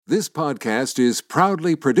This podcast is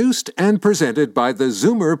proudly produced and presented by the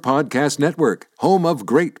Zoomer Podcast Network, home of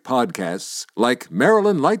great podcasts like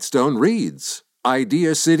Marilyn Lightstone Reads,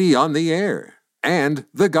 Idea City on the Air, and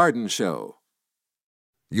The Garden Show.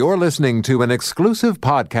 You're listening to an exclusive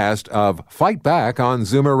podcast of Fight Back on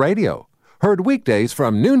Zoomer Radio, heard weekdays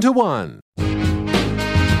from noon to 1.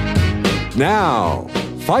 Now,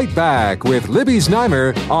 Fight Back with Libby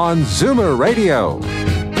Znaimer on Zoomer Radio.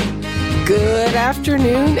 Good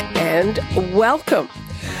afternoon and welcome.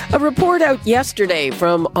 A report out yesterday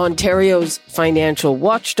from Ontario's financial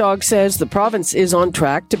watchdog says the province is on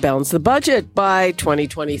track to balance the budget by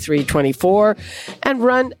 2023-24 and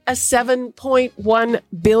run a $7.1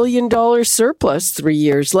 billion surplus 3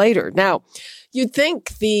 years later. Now, you'd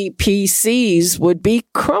think the PCs would be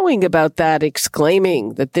crowing about that,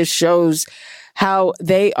 exclaiming that this shows how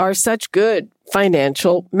they are such good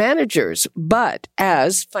financial managers. But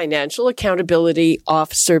as Financial Accountability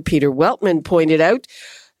Officer Peter Weltman pointed out,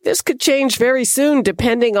 this could change very soon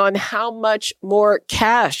depending on how much more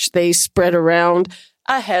cash they spread around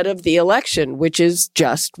ahead of the election, which is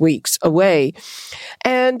just weeks away.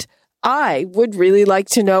 And I would really like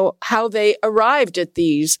to know how they arrived at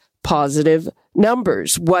these positive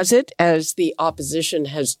numbers. Was it, as the opposition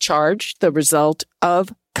has charged, the result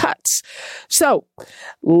of cuts? So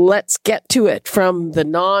let's get to it. From the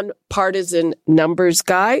non-partisan numbers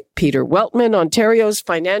guy, Peter Weltman, Ontario's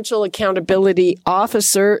Financial Accountability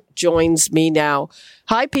Officer, joins me now.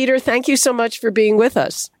 Hi, Peter. Thank you so much for being with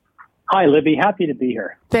us. Hi, Libby. Happy to be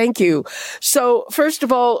here. Thank you. So first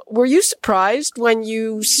of all, were you surprised when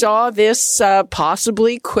you saw this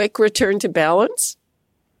possibly quick return to balance?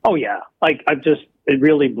 Oh, yeah. It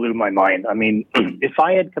really blew my mind. I mean, if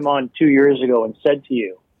I had come on 2 years ago and said to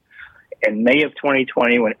you in May of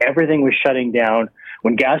 2020, when everything was shutting down,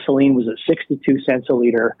 when gasoline was at 62 cents a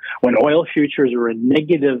liter, when oil futures were in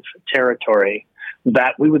negative territory,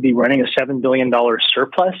 that we would be running a $7 billion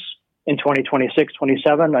surplus in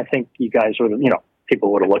 2026-27, I think you guys would have,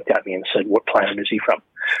 people would have looked at me and said, what planet is he from?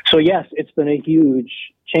 So yes, it's been a huge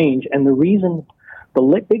change. And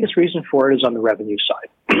the biggest reason for it is on the revenue side.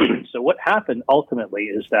 So what happened ultimately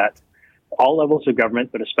is that all levels of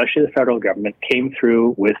government, but especially the federal government, came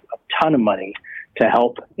through with a ton of money to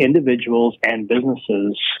help individuals and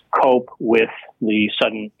businesses cope with the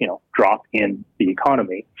sudden, drop in the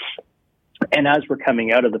economy. And as we're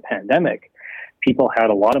coming out of the pandemic, people had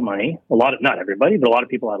a lot of money, not everybody, but a lot of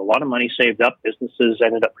people had a lot of money saved up. Businesses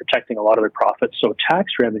ended up protecting a lot of their profits. So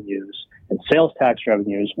tax revenues and sales tax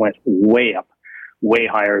revenues went way up, way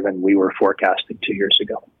higher than we were forecasting 2 years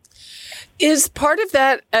ago. Is part of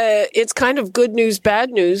that, it's kind of good news, bad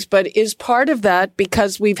news, but is part of that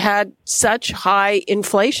because we've had such high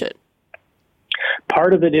inflation?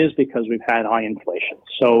 Part of it is because we've had high inflation.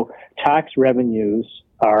 So tax revenues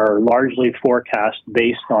are largely forecast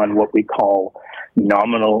based on what we call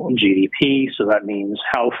nominal GDP. So that means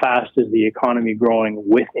how fast is the economy growing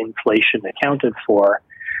with inflation accounted for.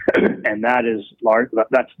 And that is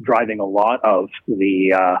that's driving a lot of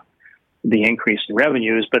the increase in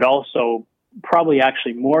revenues, but also probably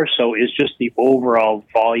actually more so is just the overall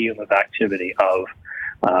volume of activity of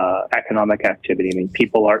economic activity. I mean,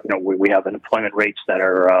 people are, we have employment rates that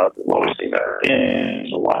are the lowest they've ever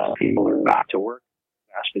been. A lot of people are back to work.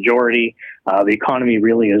 The vast majority. The economy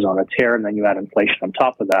really is on a tear, and then you add inflation on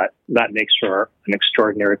top of that. That makes for an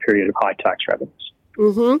extraordinary period of high tax revenues.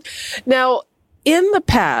 Mm-hmm. Now, in the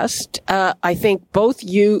past, I think both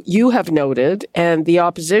you have noted, and the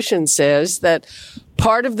opposition says that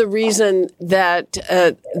part of the reason that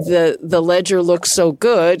the ledger looks so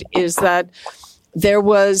good is that there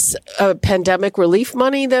was pandemic relief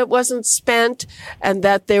money that wasn't spent, and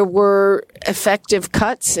that there were effective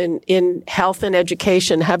cuts in health and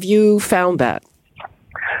education. Have you found that?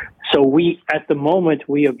 So at the moment,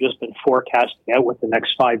 we have just been forecasting out what the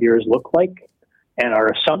next 5 years look like. And our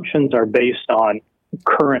assumptions are based on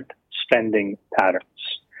current spending patterns.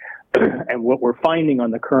 And what we're finding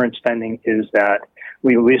on the current spending is that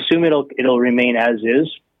we assume it'll remain as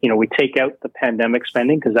is. We take out the pandemic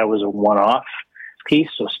spending because that was a one-off piece.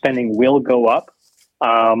 So spending will go up.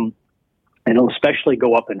 And it'll especially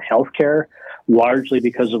go up in healthcare, largely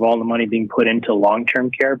because of all the money being put into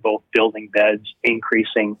long-term care, both building beds,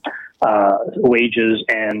 increasing wages,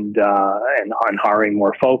 and on hiring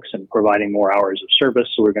more folks and providing more hours of service.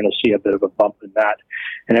 So we're going to see a bit of a bump in that,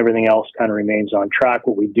 and everything else kind of remains on track.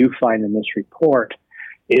 What we do find in this report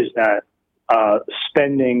is that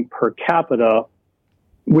spending per capita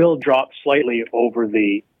will drop slightly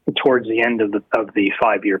towards the end of the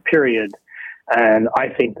 5 year period. And I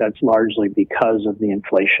think that's largely because of the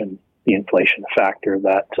inflation the inflation factor,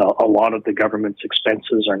 that a lot of the government's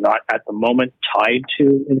expenses are not at the moment tied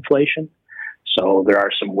to inflation. So there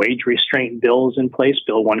are some wage restraint bills in place,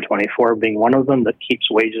 Bill 124 being one of them, that keeps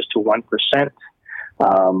wages to 1%.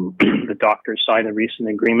 The doctors signed a recent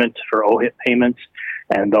agreement for OHIP payments,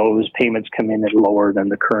 and those payments come in at lower than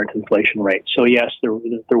the current inflation rate. So yes, there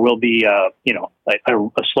will be a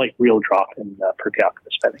slight real drop in per capita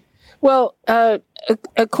spending. Well,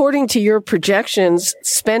 according to your projections,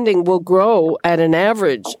 spending will grow at an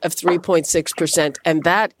average of 3.6%, and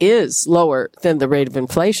that is lower than the rate of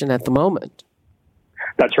inflation at the moment.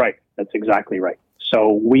 That's right. That's exactly right.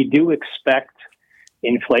 So we do expect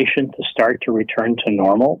inflation to start to return to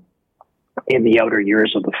normal in the outer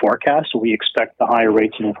years of the forecast. So we expect the higher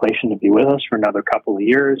rates of inflation to be with us for another couple of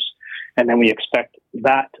years. And then we expect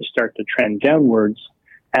that to start to trend downwards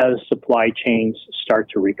as supply chains start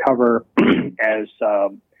to recover, as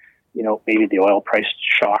maybe the oil price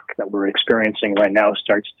shock that we're experiencing right now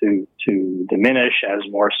starts to diminish as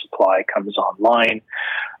more supply comes online.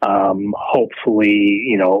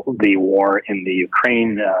 Hopefully, the war in the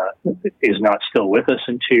Ukraine is not still with us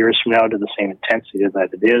in 2 years from now to the same intensity that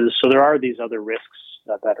it is. So there are these other risks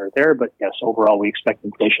that are there. But yes, overall, we expect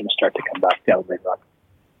inflation to start to come back down later on.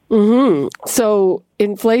 Mm-hmm. So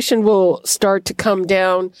inflation will start to come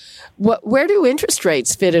down. Where do interest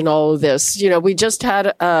rates fit in all of this? We just had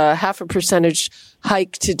a 0.5 percentage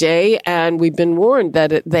hike today, and we've been warned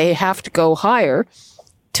that they have to go higher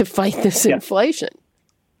to fight this inflation.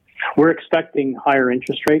 We're expecting higher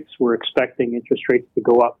interest rates. We're expecting interest rates to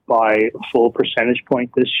go up by a full percentage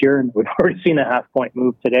point this year, and we've already seen a 0.5 point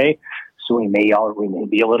move today. So we may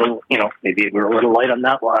be a little, maybe we're a little light on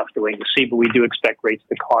that. We'll have to wait and see, but we do expect rates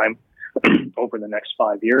to climb over the next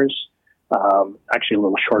 5 years. Actually, a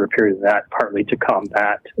little shorter period than that, partly to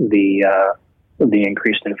combat the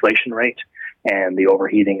increased inflation rate and the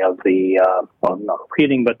overheating of not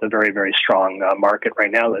overheating, but the very, very strong market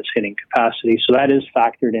right now that's hitting capacity. So that is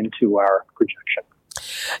factored into our projection.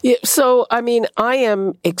 Yeah, so, I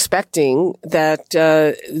am expecting that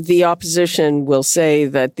the opposition will say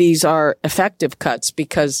that these are effective cuts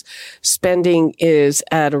because spending is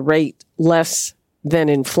at a rate less than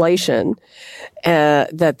inflation,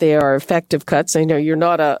 that they are effective cuts. I know you're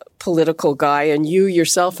not a political guy, and you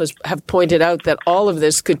yourself have pointed out that all of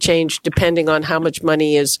this could change depending on how much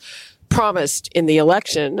money is promised in the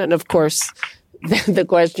election. And of course, the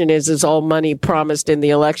question is all money promised in the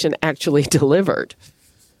election actually delivered?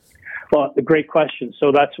 Well, a great question.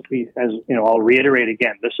 So that's what I'll reiterate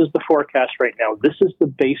again. This is the forecast right now. This is the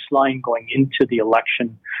baseline going into the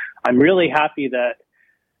election. I'm really happy that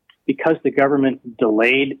because the government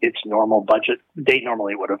delayed its normal budget date,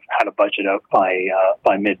 normally it would have had a budget out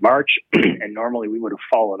by mid-March, and normally we would have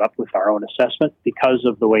followed up with our own assessment. Because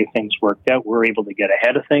of the way things worked out, we're able to get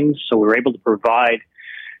ahead of things. So we're able to provide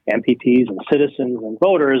MPPs and citizens and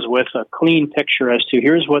voters with a clean picture as to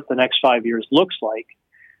here's what the next 5 years looks like.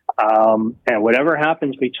 And whatever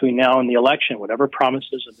happens between now and the election, whatever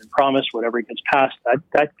promises have been promised, whatever gets passed,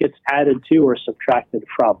 that gets added to or subtracted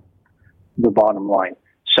from the bottom line.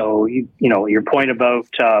 So, your point about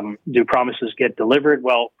do promises get delivered?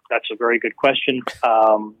 Well, that's a very good question.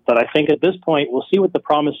 But I think at this point, we'll see what the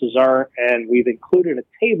promises are. And we've included a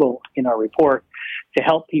table in our report to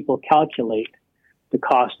help people calculate the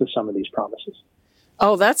cost of some of these promises.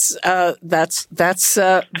 Oh, that's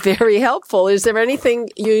very helpful. Is there anything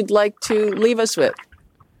you'd like to leave us with?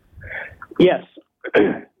 Yes.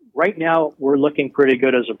 Right now, we're looking pretty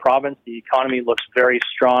good as a province. The economy looks very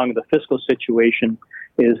strong. The fiscal situation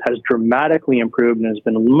has dramatically improved and has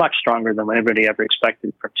been much stronger than anybody ever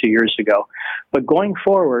expected from 2 years ago. But going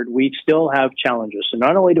forward, we still have challenges. So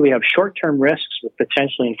not only do we have short-term risks with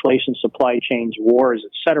potentially inflation, supply chains, wars,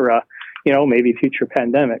 et cetera, maybe future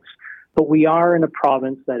pandemics, but we are in a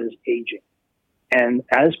province that is aging. And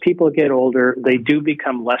as people get older, they do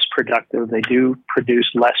become less productive. They do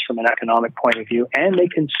produce less from an economic point of view, and they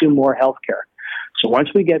consume more healthcare. So once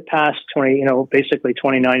we get past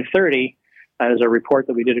 29, 30, as a report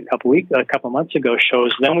that we did a couple months ago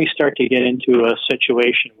shows, then we start to get into a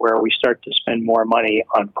situation where we start to spend more money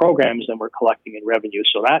on programs than we're collecting in revenue.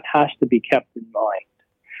 So that has to be kept in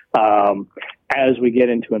mind. As we get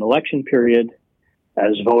into an election period,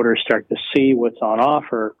 as voters start to see what's on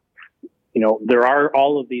offer, there are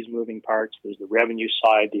all of these moving parts. There's the revenue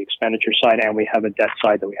side, the expenditure side, and we have a debt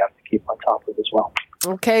side that we have to keep on top of as well.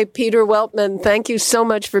 Okay, Peter Weltman, thank you so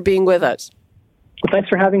much for being with us. Well, thanks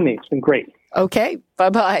for having me. It's been great. Okay,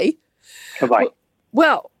 bye-bye. Bye-bye.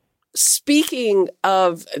 Well, speaking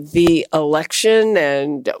of the election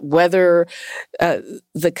and whether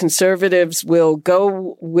the Conservatives will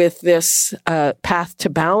go with this path to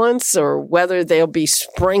balance or whether they'll be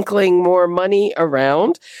sprinkling more money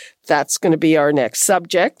around, that's going to be our next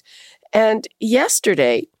subject. And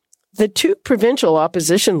yesterday, the two provincial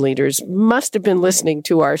opposition leaders must have been listening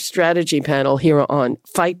to our strategy panel here on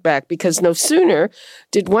Fight Back, because no sooner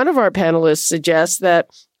did one of our panelists suggest that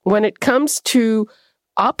when it comes to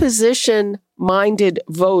opposition-minded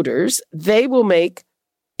voters, they will make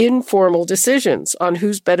informal decisions on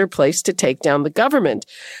who's better placed to take down the government.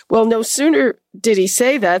 Well, no sooner did he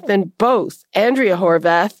say that than both Andrea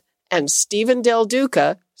Horwath and Stephen Del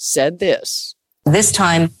Duca said this. This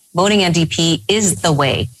time, voting NDP is the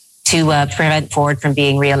way to prevent Ford from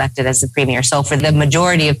being reelected as the premier. So for the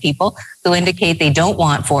majority of people who indicate they don't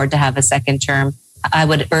want Ford to have a second term, I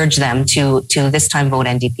would urge them to this time vote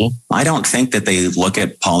NDP. I don't think that they look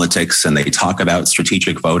at politics and they talk about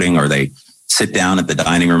strategic voting, or they sit down at the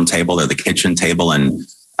dining room table or the kitchen table and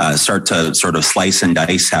start to sort of slice and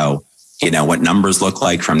dice how, what numbers look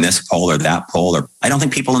like from this poll or that poll. Or I don't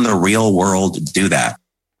think people in the real world do that.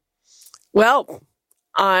 Well,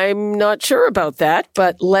 I'm not sure about that,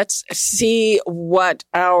 but let's see what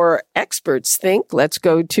our experts think. Let's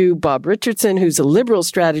go to Bob Richardson, who's a Liberal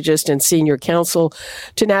strategist and senior counsel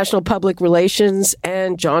to National Public Relations,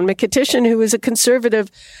 and John McEtitian, who is a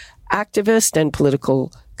Conservative activist and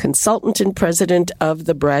political consultant and president of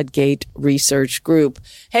the Bradgate Research Group.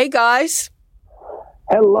 Hey, guys.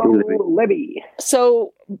 Hello, Libby.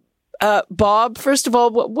 So, Bob, first of all,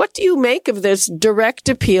 what do you make of this direct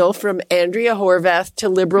appeal from Andrea Horwath to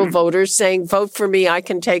Liberal voters saying, vote for me, I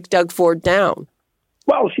can take Doug Ford down?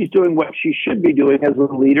 Well, she's doing what she should be doing as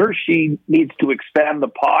a leader. She needs to expand the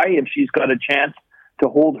pie if she's got a chance to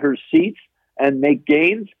hold her seats and make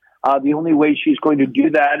gains. The only way she's going to do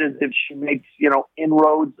that is if she makes,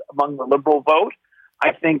 inroads among the Liberal vote.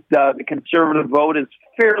 I think the Conservative vote is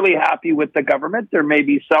fairly happy with the government. There may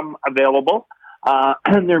be some available.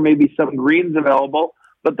 And there may be some Greens available,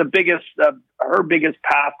 but her biggest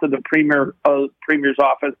path to the premier's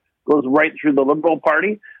office goes right through the Liberal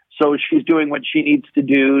Party. So she's doing what she needs to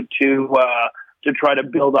do to try to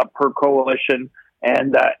build up her coalition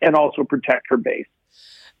and also protect her base.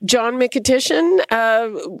 John McEtitian,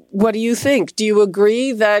 what do you think? Do you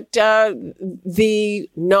agree that the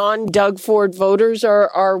non-Doug Ford voters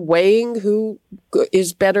are weighing who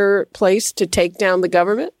is better placed to take down the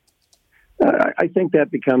government? I think that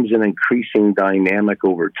becomes an increasing dynamic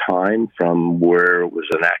over time from where it was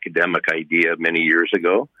an academic idea many years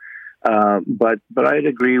ago. But I'd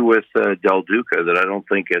agree with Del Duca that I don't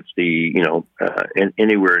think it's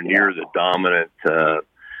anywhere near the dominant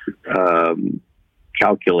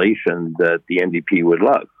calculation that the NDP would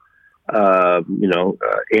love.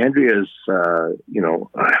 Andrea's,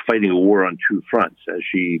 fighting a war on two fronts as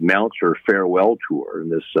she mounts her farewell tour in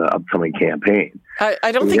this upcoming campaign.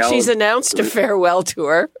 I don't think she's announced a farewell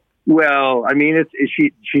tour. Well, I mean,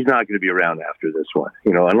 she's not going to be around after this one,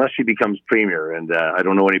 unless she becomes premier. And I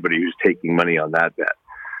don't know anybody who's taking money on that bet.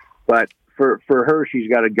 But for her, she's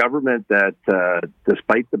got a government that,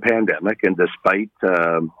 despite the pandemic and despite,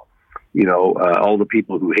 all the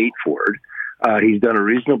people who hate Ford, he's done a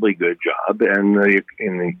reasonably good job, and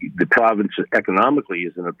the province economically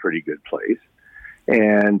is in a pretty good place.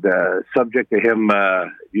 And subject to him,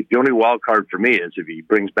 the only wild card for me is if he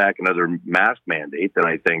brings back another mask mandate, then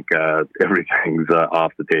I think everything's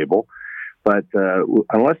off the table. But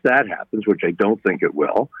unless that happens, which I don't think it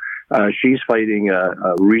will, she's fighting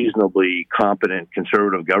a reasonably competent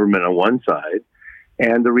Conservative government on one side,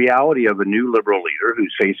 and the reality of a new Liberal leader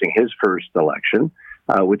who's facing his first election,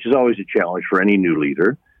 which is always a challenge for any new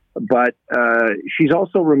leader. But she's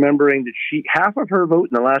also remembering that half of her vote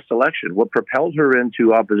in the last election, what propelled her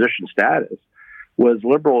into opposition status, was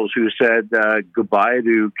Liberals who said goodbye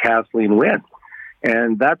to Kathleen Wynne.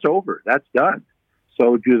 And that's over. That's done.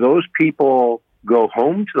 So do those people go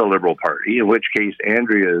home to the Liberal Party, in which case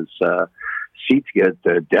Andrea's seats get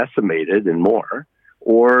decimated and more?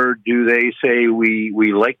 Or do they say,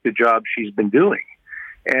 we like the job she's been doing?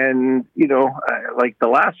 And, like the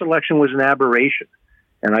last election was an aberration.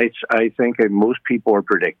 And I think that most people are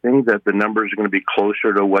predicting that the numbers are going to be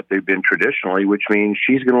closer to what they've been traditionally, which means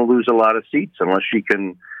she's going to lose a lot of seats unless she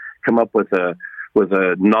can come up with a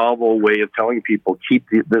novel way of telling people, keep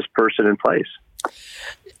this person in place.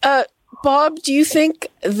 Bob, do you think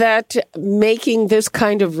that making this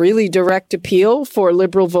kind of really direct appeal for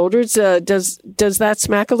Liberal voters, does that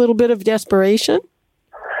smack a little bit of desperation?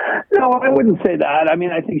 No, I wouldn't say that. I mean,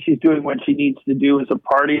 I think she's doing what she needs to do as a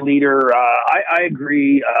party leader. I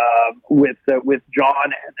agree with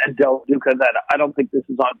John and Del Duca that I don't think this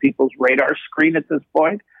is on people's radar screen at this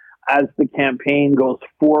point. As the campaign goes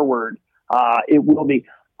forward, it will be.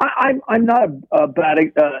 I'm not a bad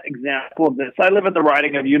example of this. I live in the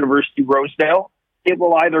riding of University Rosedale. It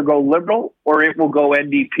will either go Liberal or it will go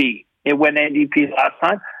NDP. It went NDP last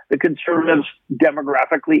time. The Conservatives,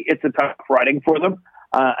 demographically, it's a tough riding for them.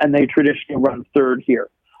 And they traditionally run third here.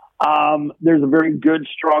 There's a very good,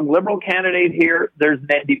 strong Liberal candidate here. There's an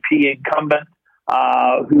NDP incumbent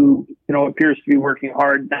who, appears to be working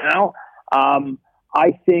hard now.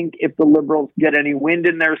 I think if the Liberals get any wind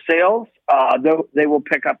in their sails, they will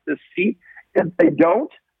pick up this seat. If they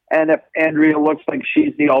don't, and if Andrea looks like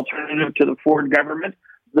she's the alternative to the Ford government,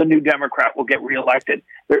 the New Democrat will get reelected.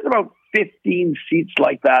 There's about 15 seats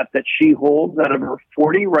like that she holds out of her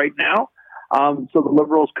 40 right now. So the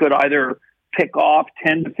Liberals could either pick off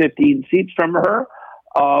 10 to 15 seats from her,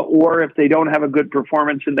 or if they don't have a good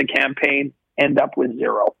performance in the campaign, end up with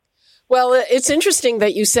zero. Well, it's interesting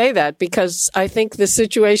that you say that, because I think the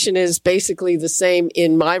situation is basically the same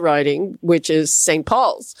in my riding, which is St.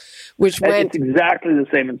 Paul's, It's exactly the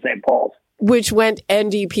same in St. Paul's. Which went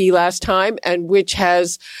NDP last time, and which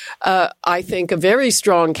has, I think, a very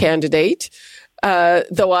strong candidate.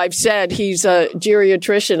 Though I've said he's a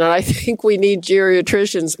geriatrician, and I think we need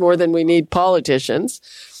geriatricians more than we need politicians.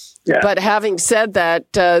 Yeah. But having said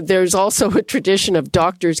that, there's also a tradition of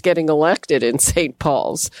doctors getting elected in St.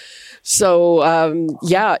 Paul's. So,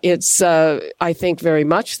 it's, I think, very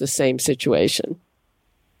much the same situation.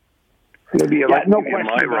 No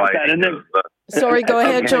question about that. And then, sorry, go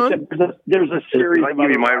ahead, John. There's a series of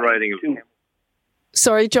my writing of...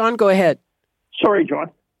 Sorry, John, go ahead. Sorry, John.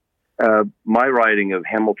 My riding of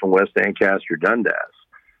Hamilton West Ancaster Dundas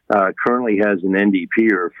currently has an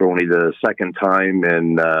NDPer for only the second time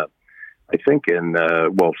in,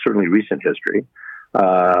 certainly recent history.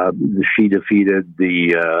 She defeated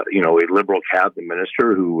a Liberal cabinet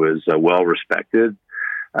minister who was well respected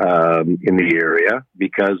in the area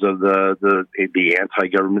because of the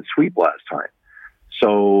anti-government sweep last time.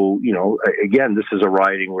 So, again, this is a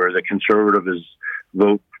riding where the Conservative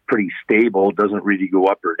vote pretty stable, doesn't really go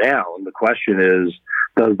up or down. The question is,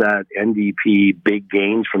 does that NDP big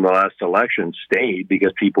gains from the last election stay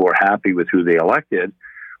because people were happy with who they elected,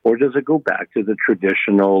 or does it go back to the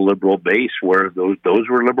traditional Liberal base where those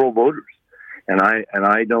were Liberal voters? And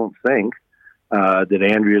I don't think that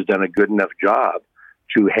Andrea's done a good enough job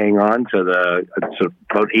to hang on to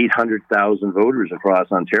about 800,000 voters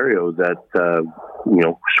across Ontario that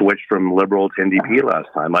switched from Liberal to NDP last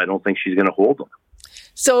time. I don't think she's going to hold them.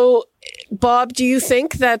 So, Bob, do you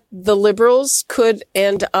think that the Liberals could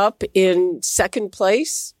end up in second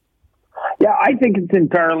place? Yeah, I think it's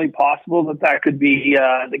entirely possible that could be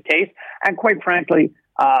the case. And quite frankly,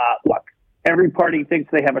 look, every party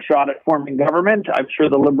thinks they have a shot at forming government. I'm sure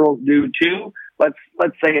the Liberals do too. Let's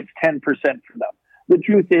say it's 10% for them. The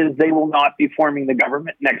truth is they will not be forming the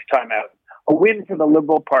government next time out. A win for the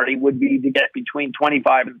Liberal Party would be to get between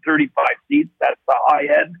 25 and 35 seats. That's the high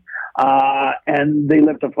end. And they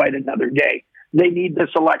live to fight another day. They need this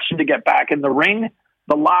election to get back in the ring.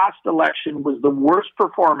 The last election was the worst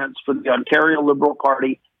performance for the Ontario Liberal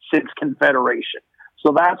Party since Confederation.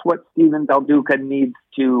 So that's what Stephen Del Duca needs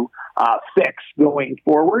to fix going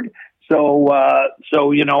forward. So I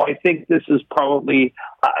think this is probably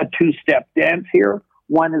a two-step dance here.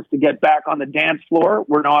 One is to get back on the dance floor.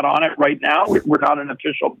 We're not on it right now. We're not an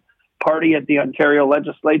official party at the Ontario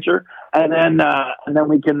legislature. And then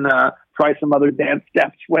we can try some other dance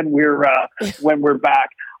steps when we're back.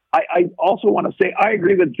 I also want to say I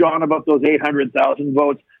agree with John about those 800,000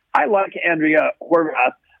 votes. I like Andrea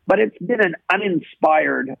Horwath, but it's been an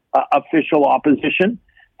uninspired official opposition.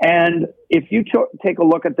 And if you take a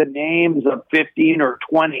look at the names of 15 or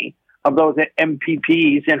 20 of those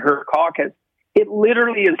MPPs in her caucus, it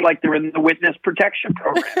literally is like they're in the witness protection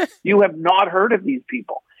program. You have not heard of these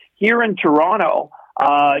people. Here in Toronto,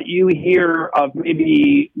 you hear of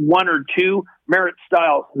maybe one or two. Merritt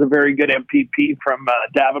Stiles is a very good MPP from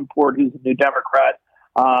Davenport, who's a New Democrat.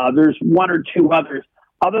 There's one or two others.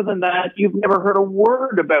 Other than that, you've never heard a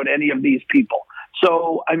word about any of these people.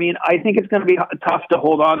 So, I mean, I think it's going to be tough to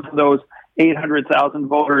hold on to those 800,000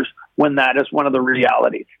 voters when that is one of the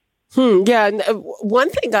realities. Yeah. And one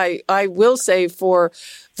thing I will say for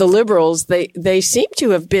the Liberals, they seem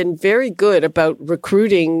to have been very good about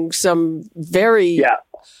recruiting some very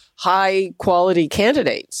high quality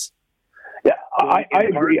candidates. Yeah, I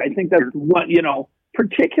agree. I think that's one,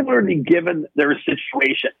 particularly given their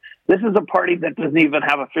situation. This is a party that doesn't even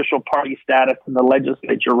have official party status in the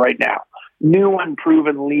legislature right now. New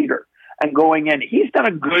unproven leader. And going in, he's done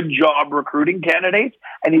a good job recruiting candidates,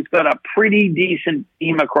 and he's got a pretty decent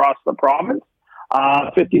team across the province,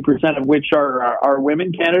 50% of which are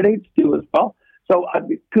women candidates too as well. So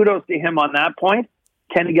kudos to him on that point.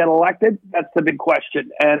 Can he get elected? That's the big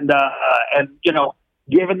question. And you know,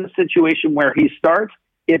 given the situation where he starts,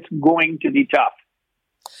 it's going to be tough.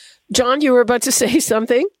 John, you were about to say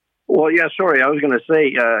something? Well, yeah, sorry. I was going to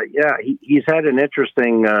say, he's had an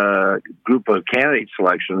interesting group of candidate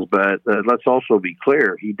selections, but let's also be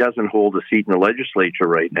clear. He doesn't hold a seat in the legislature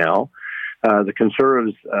right now. The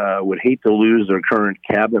Conservatives would hate to lose their current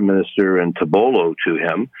cabinet minister in Tabolo to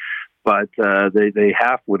him, but they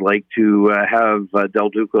would like to have Del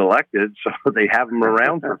Duca elected, so they have him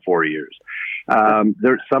around for 4 years.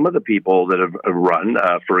 There's some of the people that have run,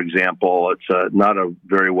 for example, it's not a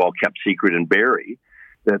very well-kept secret in Barrie,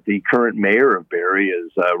 that the current mayor of Barrie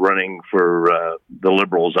is running for the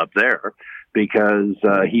Liberals up there because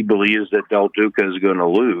he believes that Del Duca is going to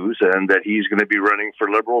lose and that he's going to be running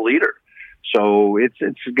for Liberal leader. So it's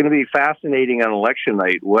going to be fascinating on election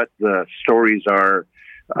night what the stories are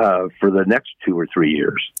for the next 2 or 3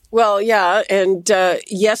 years. Well, yeah, and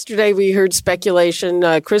yesterday we heard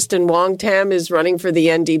speculation. Kristen Wong-Tam is running for the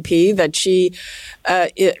NDP, that she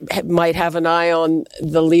might have an eye on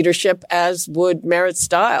the leadership, as would Merritt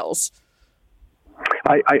Stiles.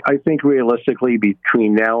 I think realistically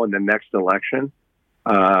between now and the next election,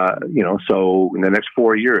 so in the next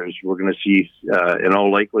 4 years, we're going to see, in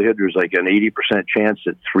all likelihood, there's like an 80% chance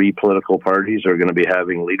that 3 political parties are going to be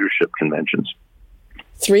having leadership conventions.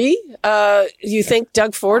 3? You think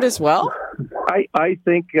Doug Ford as well? I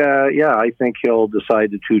think, I think he'll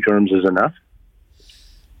decide that 2 terms is enough.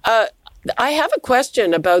 I have a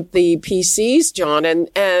question about the PCs, John,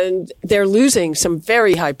 and they're losing some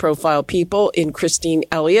very high-profile people in Christine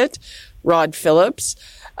Elliott, Rod Phillips,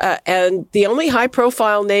 and the only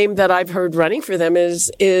high-profile name that I've heard running for them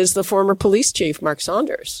is the former police chief, Mark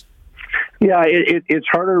Saunders. Yeah, it's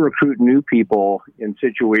harder to recruit new people in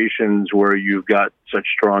situations where you've got such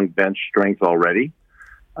strong bench strength already.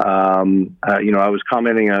 I was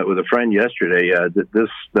commenting with a friend yesterday that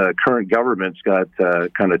the current government's got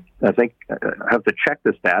I think I have to check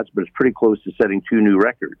the stats, but it's pretty close to setting 2 new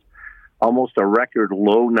records. Almost a record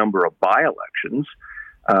low number of by-elections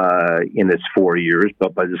in its 4 years,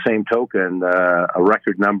 but by the same token, a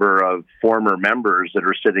record number of former members that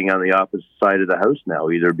are sitting on the opposite side of the House now,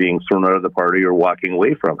 either being thrown out of the party or walking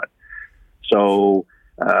away from it. So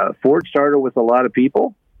Ford started with a lot of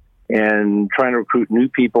people, and trying to recruit new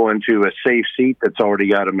people into a safe seat that's already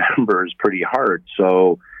got a member is pretty hard.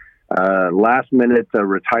 So last-minute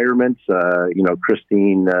retirements,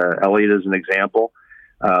 Christine Elliott is an example.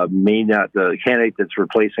 The candidate that's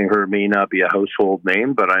replacing her may not be a household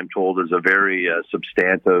name, but I'm told is a very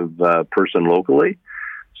substantive person locally.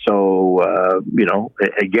 So,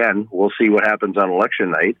 again, we'll see what happens on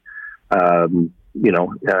election night.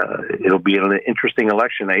 It'll be an interesting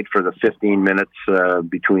election night for the 15 minutes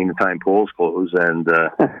between the time polls close and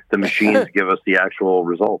the machines give us the actual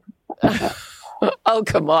result. Oh,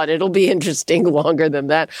 come on. It'll be interesting longer than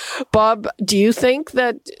that. Bob, do you think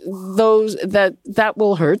that that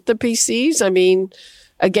will hurt the PCs? I mean,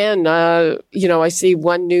 again, I see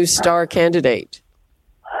one new star candidate.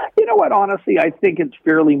 You know what? Honestly, I think it's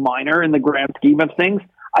fairly minor in the grand scheme of things.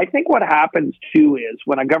 I think what happens, too, is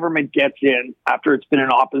when a government gets in after it's been in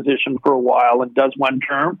opposition for a while and does one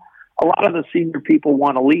term, a lot of the senior people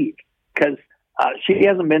want to leave because she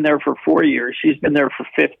hasn't been there for 4 years. She's been there for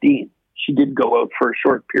 15. She did go out for a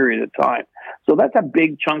short period of time. So that's a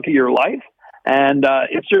big chunk of your life. And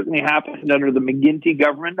it certainly happened under the McGuinty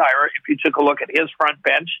government. If you took a look at his front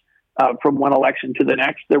bench from one election to the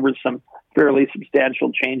next, there was some fairly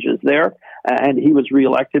substantial changes there. And he was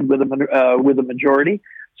reelected with a majority.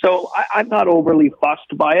 So I'm not overly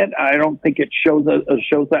fussed by it. I don't think it shows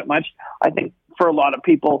that much. I think for a lot of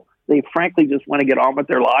people, they frankly just want to get on with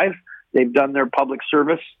their lives. They've done their public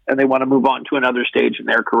service and they want to move on to another stage in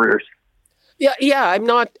their careers. Yeah. I'm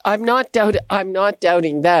not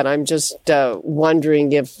doubting that. I'm just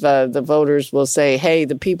wondering if the voters will say, "Hey,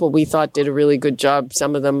 the people we thought did a really good job,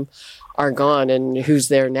 some of them are gone, and who's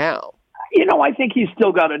there now?" I think he's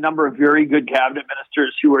still got a number of very good cabinet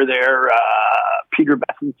ministers who are there. Peter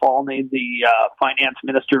Besson-Falney, the finance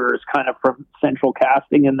minister, is kind of from central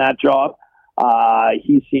casting in that job.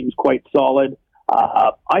 He seems quite solid.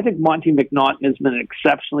 I think Monty McNaughton has been an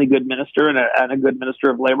exceptionally good minister and a good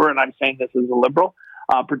minister of labor, and I'm saying this as a Liberal,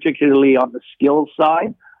 particularly on the skills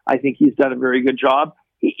side. I think he's done a very good job.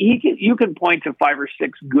 You can point to 5 or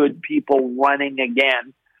 6 good people running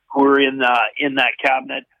again who are in that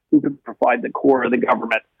cabinet who can provide the core of the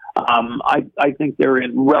government. I think they're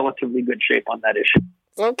in relatively good shape on that issue.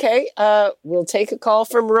 Okay, we'll take a call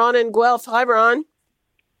from Ron in Guelph. Hi, Ron.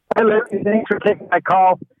 Hi, Libby. Thanks for taking my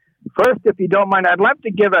call. First, if you don't mind, I'd love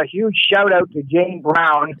to give a huge shout out to Jane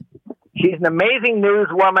Brown. She's an amazing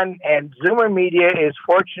newswoman, and Zoomer Media is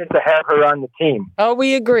fortunate to have her on the team. Oh,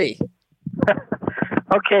 we agree.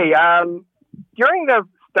 Okay, during the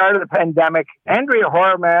start of the pandemic, Andrea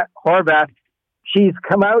Horwath, she's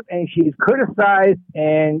come out and she's criticized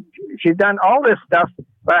and she's done all this stuff,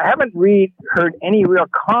 but I haven't heard any real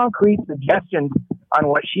concrete suggestions on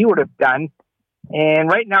what she would have done. And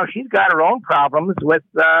right now she's got her own problems with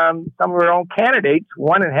some of her own candidates,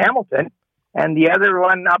 one in Hamilton and the other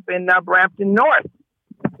one up in Brampton North.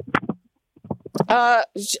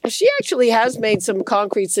 She actually has made some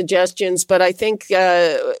concrete suggestions, but I think,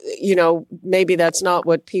 maybe that's not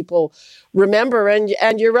what people remember.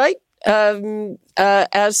 And you're right.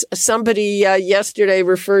 As somebody yesterday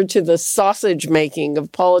referred to the sausage making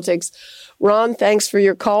of politics. Ron, thanks for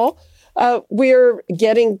your call. We're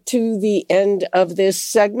getting to the end of this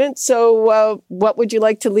segment. So what would you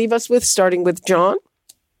like to leave us with, starting with John?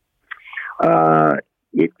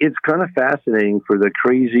 It's kind of fascinating for the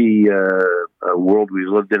crazy world we've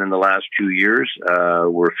lived in the last 2 years.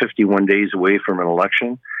 We're 51 days away from an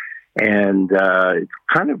election, and it's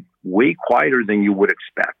kind of way quieter than you would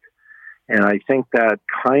expect. And I think that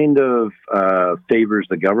kind of favors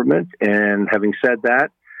the government. And having said that,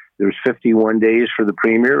 there's 51 days for the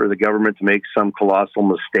premier or the government to make some colossal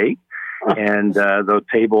mistake, and the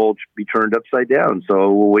table will be turned upside down.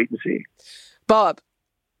 So we'll wait and see. Bob.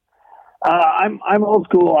 I'm old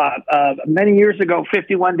school. Many years ago,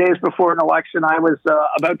 51 days before an election, I was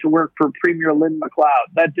about to work for Premier Lynn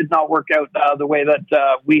McLeod. That did not work out the way that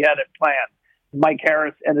we had it planned. Mike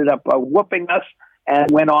Harris ended up whooping us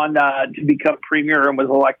and went on to become premier and was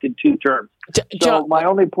elected 2 terms. So my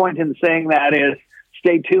only point in saying that is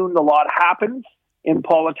stay tuned. A lot happens in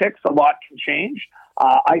politics. A lot can change.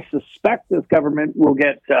 I suspect this government will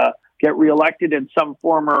get reelected in some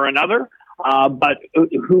form or another. But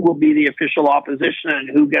who will be the official opposition and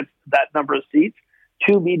who gets that number of seats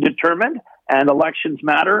to be determined, and elections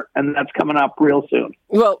matter, and that's coming up real soon.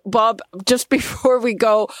 Well, Bob, just before we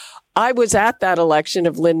go, I was at that election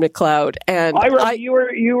of Lynn McLeod, and you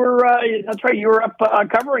were that's right, you were up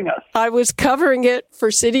covering us. I was covering it for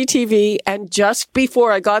City TV, and just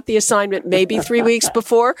before I got the assignment, maybe 3 weeks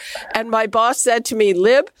before, and my boss said to me,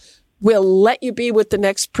 "Lib, we'll let you be with the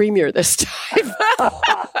next premier this time."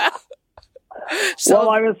 So,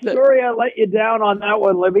 well, I was sorry I let you down on that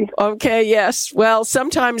one, Libby. Okay, yes. Well,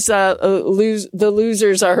 sometimes the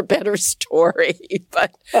losers are a better story.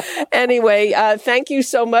 But anyway, thank you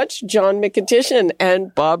so much, John McEntischen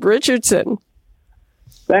and Bob Richardson.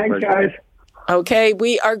 Thanks, guys. Okay,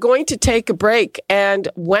 we are going to take a break. And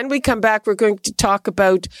when we come back, we're going to talk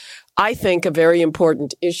about, I think, a very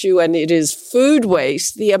important issue, and it is food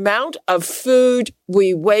waste. The amount of food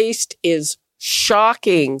we waste is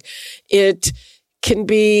shocking. It can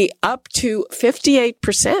be up to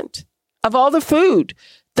 58% of all the food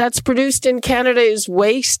that's produced in Canada is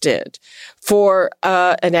wasted. For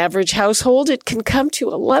an average household, it can come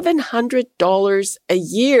to $1,100 a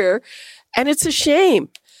year, and it's a shame.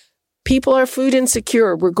 People are food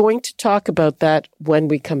insecure. We're going to talk about that when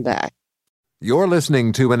we come back. You're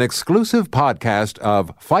listening to an exclusive podcast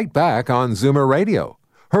of Fight Back on Zoomer Radio.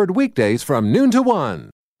 Heard weekdays from noon to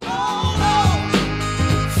 1.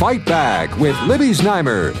 Fight Back with Libby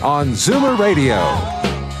Znaimer on Zoomer Radio.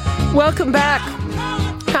 Welcome back.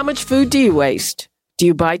 How much food do you waste? Do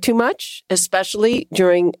you buy too much, especially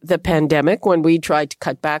during the pandemic when we tried to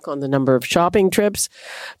cut back on the number of shopping trips?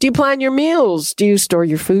 Do you plan your meals? Do you store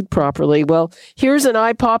your food properly? Well, here's an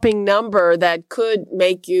eye-popping number that could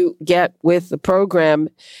make you get with the program.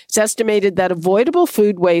 It's estimated that avoidable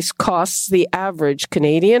food waste costs the average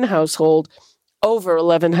Canadian household over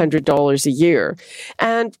 $1,100 a year.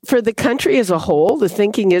 And for the country as a whole, the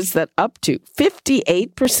thinking is that up to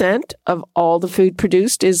 58% of all the food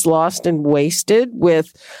produced is lost and wasted,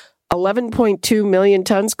 with 11.2 million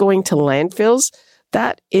tons going to landfills.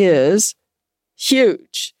 That is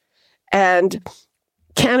huge. And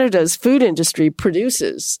Canada's food industry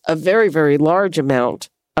produces a very, very large amount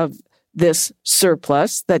of this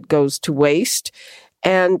surplus that goes to waste.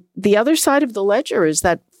 And the other side of the ledger is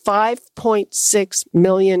that 5.6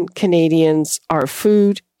 million Canadians are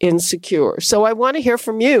food insecure. So I want to hear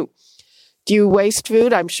from you. Do you waste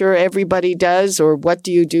food? I'm sure everybody does. Or what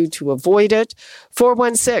do you do to avoid it?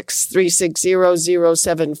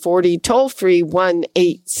 416-360-0740. Toll free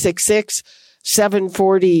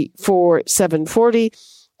 1-866-740-4740.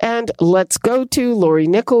 And let's go to Laurie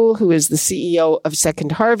Nickel, who is the CEO of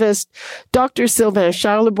Second Harvest, Dr. Sylvain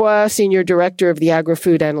Charlebois, Senior Director of the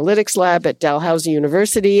Agri-Food Analytics Lab at Dalhousie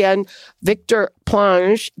University, and Victor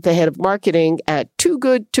Plange, the Head of Marketing at Too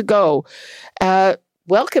Good To Go.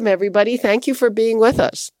 Welcome, everybody. Thank you for being with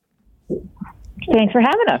us. Thanks for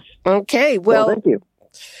having us. Okay, well thank you.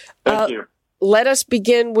 Thank you. Let us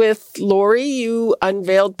begin with Laurie. You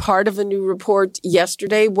unveiled part of a new report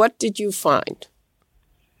yesterday. What did you find?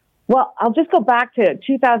 Well, I'll just go back to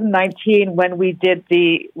 2019 when we did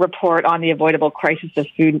the report on the avoidable crisis of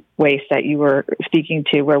food waste that you were speaking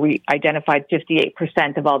to, where we identified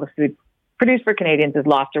 58% of all the food produced for Canadians is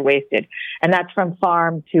lost or wasted. And that's from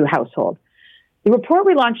farm to household. The report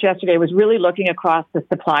we launched yesterday was really looking across the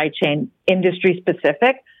supply chain, industry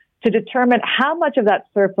specific, to determine how much of that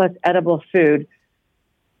surplus edible food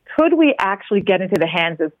could we actually get into the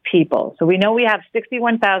hands of people. So we know we have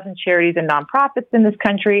 61,000 charities and nonprofits in this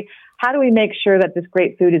country. How do we make sure that this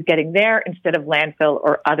great food is getting there instead of landfill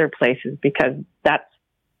or other places, because that's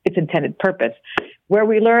its intended purpose? Where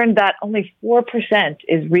we learned that only 4%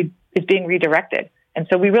 is being redirected. And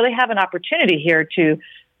so we really have an opportunity here to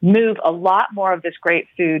move a lot more of this great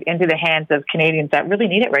food into the hands of Canadians that really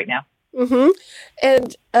need it right now. Mm-hmm.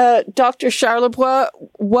 And Dr. Charlebois,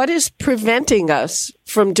 what is preventing us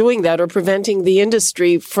from doing that, or preventing the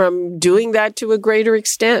industry from doing that to a greater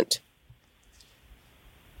extent?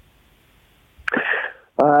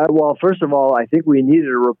 Well, first of all, I think we needed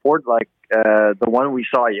a report like the one we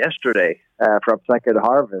saw yesterday from Second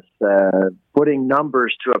Harvest, putting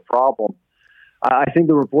numbers to a problem. I think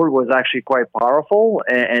the report was actually quite powerful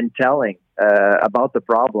and telling about the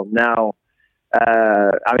problem. Now,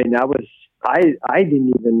 I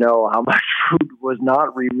didn't even know how much food was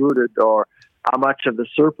not rerouted or how much of the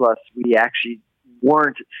surplus we actually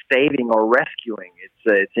weren't saving or rescuing.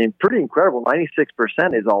 It's pretty incredible.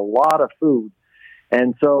 96% is a lot of food.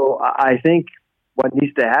 And so I think what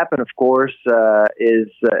needs to happen, of course, is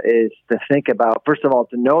to think about, first of all,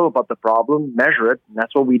 to know about the problem, measure it, and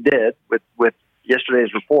that's what we did with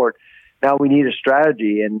yesterday's report. Now we need a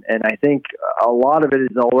strategy, and I think a lot of it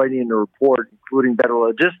is already in the report, including better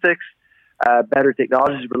logistics, better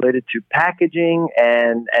technologies related to packaging,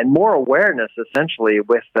 and more awareness, essentially,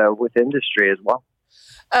 with industry as well.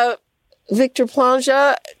 Victor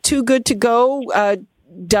Plange, Too Good To Go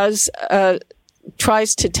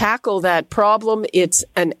tries to tackle that problem. It's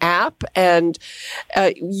an app, and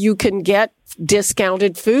you can get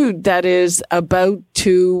discounted food that is about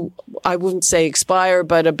to, I wouldn't say expire,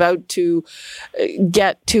 but about to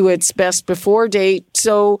get to its best before date.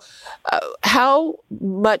 So how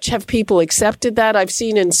much have people accepted that? I've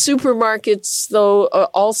seen in supermarkets, though,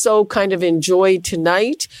 also kind of enjoy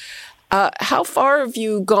tonight. How far have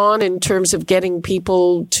you gone in terms of getting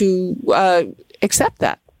people to accept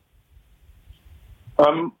that?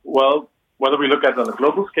 Well, whether we look at it on a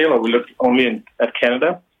global scale or we look only at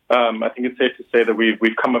Canada, I think it's safe to say that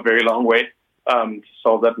we've come a very long way to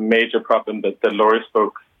solve that major problem that Laurie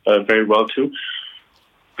spoke very well to.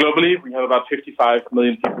 Globally, we have about 55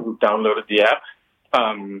 million people who've downloaded the app,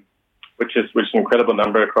 which is an incredible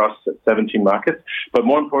number across 17 markets. But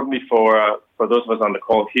more importantly, for those of us on the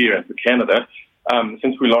call here and for Canada,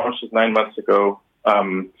 since we launched it 9 months ago,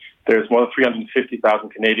 there's more than 350,000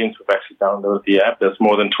 Canadians who've actually downloaded the app. There's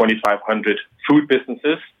more than 2,500 food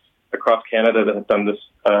businesses across Canada that have done this,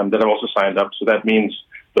 that have also signed up. So that means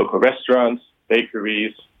local restaurants,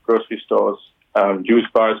 bakeries, grocery stores, juice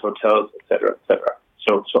bars, hotels, et cetera, et cetera.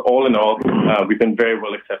 So all in all, we've been very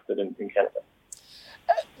well accepted in Canada.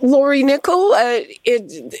 Laurie Nickel,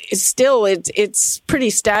 it's pretty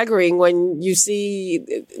staggering when you see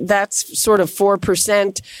that's sort of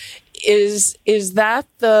 4%. Is that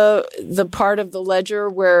the part of the ledger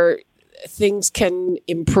where things can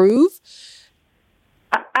improve?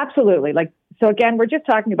 Absolutely. So again, we're just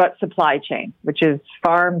talking about supply chain, which is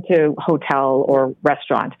farm to hotel or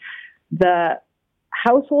restaurant. The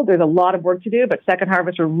household, there's a lot of work to do, but Second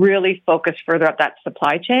Harvest, we're really focused further up that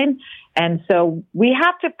supply chain. And so we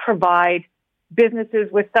have to provide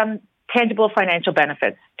businesses with some tangible financial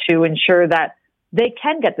benefits to ensure that they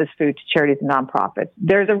can get this food to charities and nonprofits.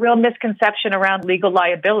 There's a real misconception around legal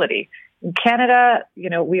liability. In Canada,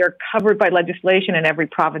 we are covered by legislation in every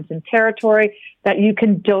province and territory that you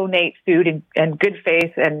can donate food in good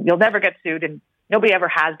faith, and you'll never get sued, and nobody ever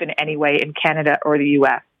has been anyway in Canada or the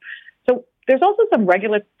U.S. So there's also some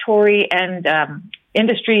regulatory and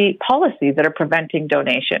industry policies that are preventing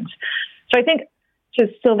donations. So I think, to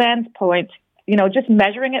Sylvain's point, just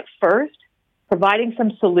measuring it first, providing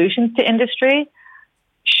some solutions to industry,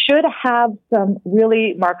 should have some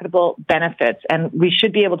really marketable benefits, and we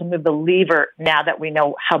should be able to move the lever now that we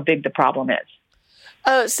know how big the problem is.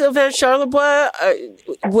 Sylvain Charlebois,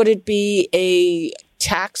 would it be a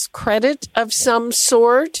tax credit of some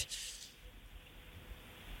sort?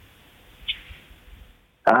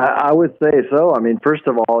 I would say so. I mean, first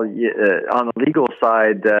of all, on the legal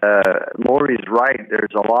side, Lori's right.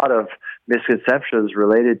 There's a lot of misconceptions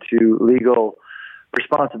related to legal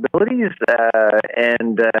responsibilities,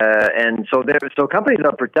 and so companies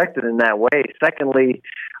are protected in that way. Secondly,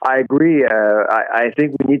 I agree. I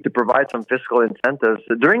think we need to provide some fiscal incentives.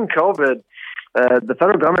 During COVID, the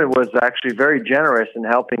federal government was actually very generous in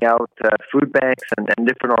helping out food banks and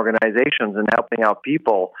different organizations and helping out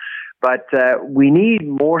people. But we need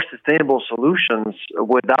more sustainable solutions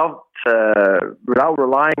without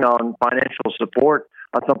relying on financial support,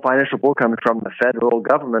 on some financial support coming from the federal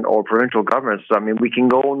government or provincial governments. So, I mean, we can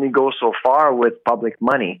only go so far with public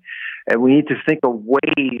money, and we need to think of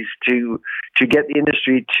ways to get the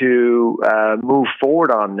industry to move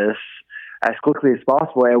forward on this as quickly as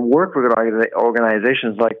possible and work with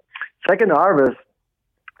organizations like Second Harvest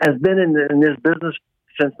has been in this business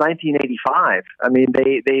since 1985. I mean,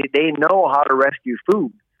 they know how to rescue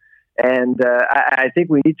food. And I think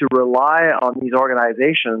we need to rely on these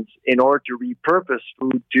organizations in order to repurpose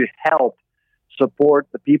food to help support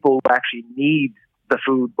the people who actually need the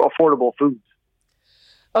food, affordable foods.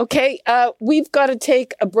 Okay, we've got to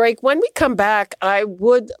take a break. When we come back, I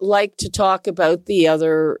would like to talk about the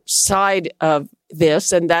other side of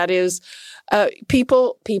this, and that is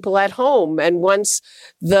people at home. And once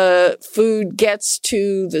the food gets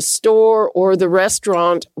to the store or the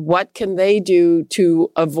restaurant, what can they do to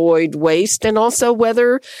avoid waste? And also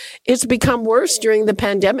whether it's become worse during the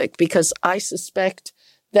pandemic, because I suspect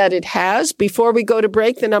that it has. Before we go to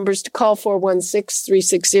break, the numbers to call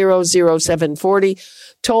 416-360-0740,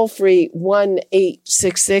 toll free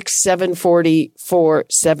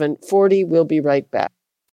 1-866-740-4740. We'll be right back.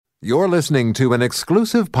 You're listening to an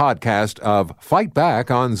exclusive podcast of Fight Back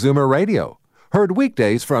on Zoomer Radio. Heard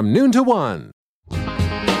weekdays from noon to 1.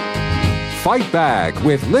 Fight Back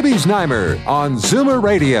with Libby Znaimer on Zoomer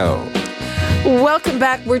Radio. Welcome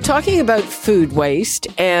back. We're talking about food waste,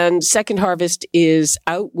 and Second Harvest is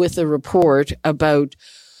out with a report about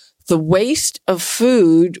the waste of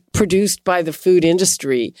food produced by the food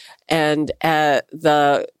industry and at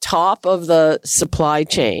the top of the supply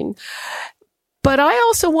chain. But I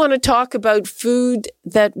also want to talk about food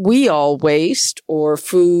that we all waste, or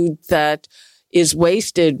food that is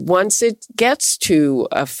wasted once it gets to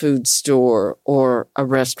a food store or a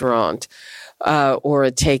restaurant. Or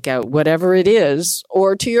a takeout, whatever it is,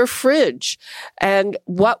 or to your fridge, and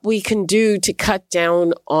what we can do to cut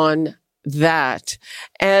down on that.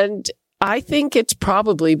 And I think it's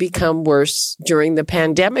probably become worse during the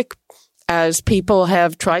pandemic as people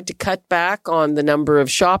have tried to cut back on the number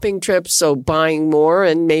of shopping trips, so buying more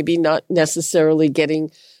and maybe not necessarily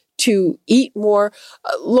getting to eat more.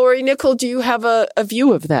 Lori Nicol, do you have a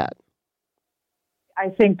view of that? I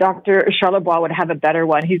think Dr. Charlebois would have a better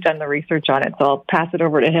one. He's done the research on it, so I'll pass it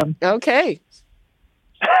over to him. Okay.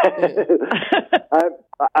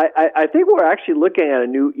 I think we're actually looking at a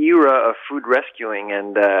new era of food rescuing,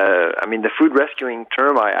 and I mean, the food rescuing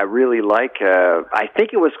term I really like. I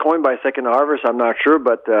think it was coined by Second Harvest. I'm not sure,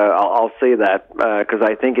 but I'll say that because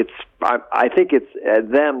I think it's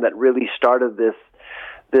them that really started this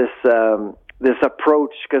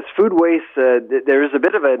approach, because food waste, there is a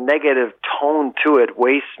bit of a negative tone to it.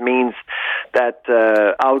 Waste means that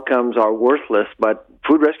outcomes are worthless, but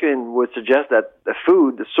food rescuing would suggest that the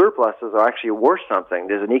surpluses are actually worth something.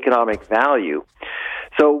 There's an economic value.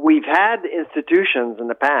 So we've had institutions in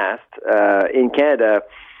the past in Canada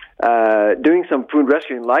doing some food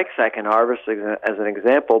rescuing, like Second Harvest as an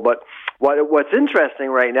example. But what's interesting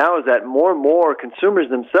right now is that more and more consumers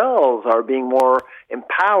themselves are being more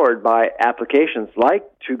empowered by applications like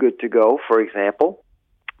Too Good To Go, for example,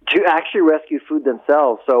 to actually rescue food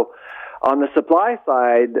themselves. So on the supply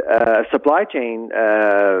side, supply chain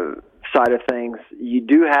side of things, you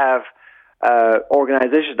do have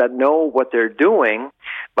organizations that know what they're doing,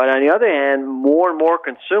 but on the other hand, more and more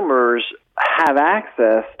consumers have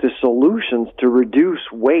access to solutions to reduce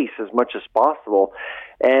waste as much as possible.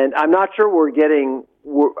 And I'm not sure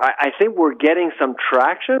I think we're getting some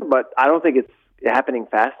traction, but I don't think it's happening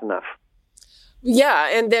fast enough. Yeah,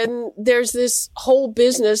 and then there's this whole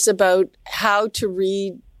business about how to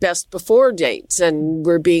read best before dates, and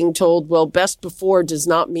we're being told, well, best before does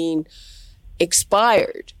not mean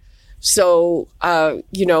expired. So,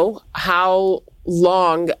 how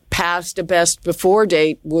long past a best before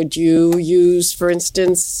date would you use, for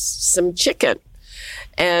instance, some chicken?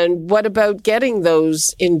 And what about getting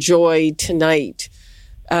those enjoy tonight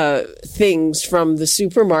things from the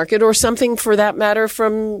supermarket, or something for that matter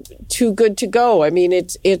from Too Good to Go? I mean,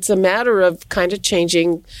 it's a matter of kind of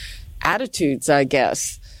changing attitudes, I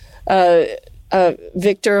guess.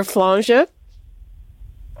 Victor Flange?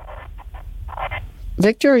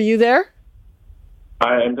 Victor, are you there?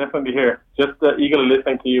 I am definitely here. Just eagerly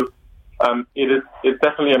listening to you. It's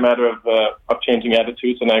definitely a matter of changing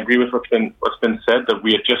attitudes, and I agree with what's been said, that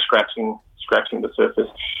we are just scratching the surface.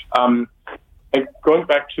 Going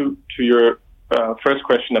back to your first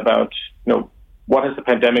question about what has the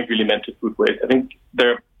pandemic really meant to food waste, I think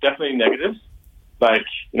there are definitely negatives. Like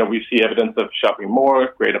we see evidence of shopping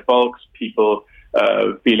more, greater bulks, people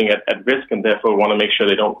feeling at risk, and therefore want to make sure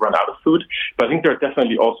they don't run out of food. But I think there are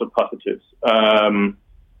definitely also positives.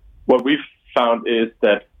 What we've found is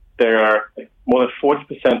that there are more than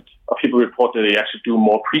 40% of people report that they actually do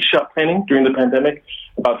more pre-shop planning during the pandemic.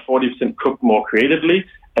 About 40% cook more creatively,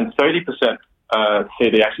 and 30% say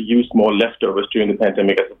they actually used more leftovers during the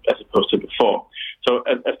pandemic as opposed to before. So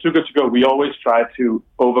as Too Good to Go, we always try to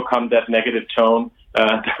overcome that negative tone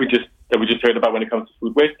that we just heard about when it comes to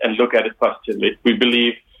food waste, and look at it positively. We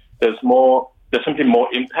believe there's simply more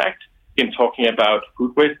impact in talking about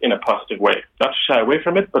food waste in a positive way, not to shy away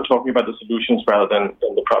from it, but talking about the solutions rather than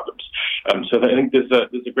the problems. So I think there's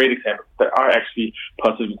a great example. There are actually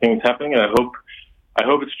positive things happening, and I hope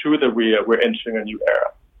it's true that we're entering a new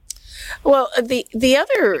era. Well, the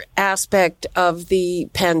other aspect of the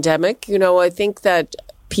pandemic, I think that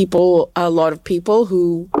a lot of people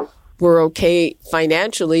who were okay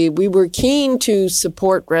financially, we were keen to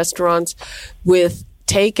support restaurants with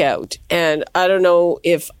takeout. And I don't know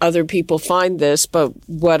if other people find this, but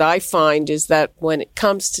what I find is that when it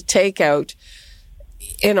comes to takeout,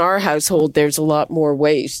 in our household, there's a lot more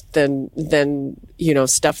waste than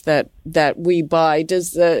stuff that we buy.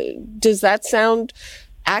 Does that sound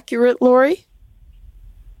accurate, Lori?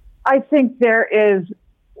 I think there is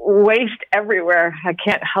waste everywhere. I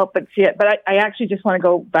can't help but see it. But I actually just want to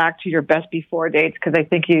go back to your best before dates, because I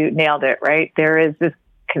think you nailed it, right? There is this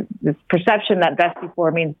perception that best before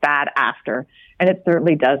means bad after, and it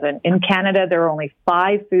certainly doesn't. In Canada, there are only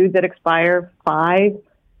 5 foods that expire, 5,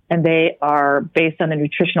 and they are based on the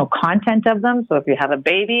nutritional content of them. So if you have a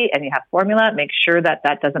baby and you have formula, make sure that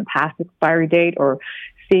doesn't pass the expiry date, or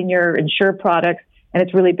senior insured products, and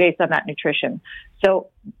it's really based on that nutrition. So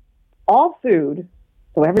all food,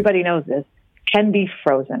 so everybody knows this, can be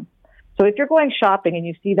frozen. So if you're going shopping and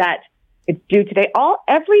you see that it's due today,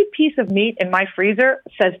 every piece of meat in my freezer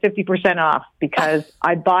says 50% off, because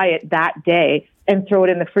I buy it that day and throw it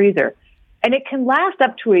in the freezer. And it can last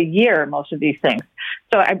up to a year, most of these things.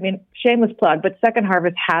 So, I mean, shameless plug, but Second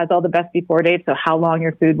Harvest has all the best before dates, so how long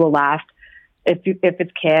your food will last, if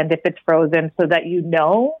it's canned, if it's frozen, so that you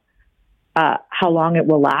know how long it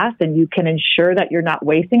will last, and you can ensure that you're not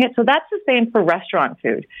wasting it. So that's the same for restaurant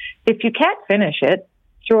food. If you can't finish it,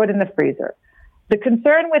 throw it in the freezer. The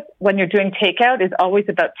concern with when you're doing takeout is always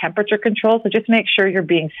about temperature control. So just make sure you're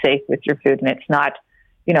being safe with your food, and it's not,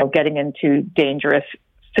 getting into dangerous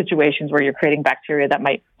situations where you're creating bacteria that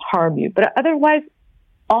might harm you. But otherwise,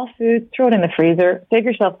 all food, throw it in the freezer, save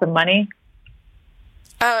yourself some money.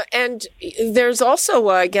 And there's also,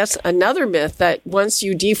 I guess, another myth that once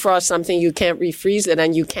you defrost something, you can't refreeze it,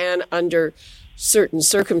 and you can, under certain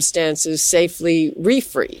circumstances, safely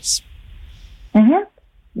refreeze. Mm-hmm.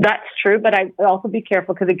 That's true, but I would also be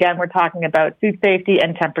careful, because, again, we're talking about food safety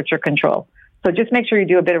and temperature control. So just make sure you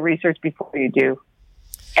do a bit of research before you do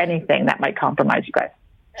anything that might compromise you guys.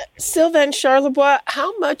 Sylvain Charlebois,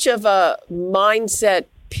 how much of a mindset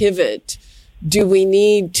pivot do we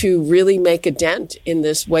need to really make a dent in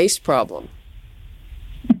this waste problem?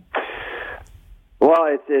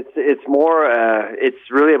 Well, it's more. It's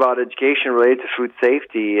really about education related to food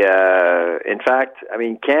safety. In fact, I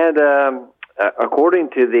mean, Canada,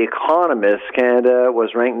 according to The Economist, Canada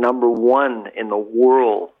was ranked number 1 in the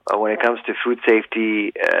world when it comes to food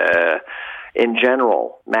safety in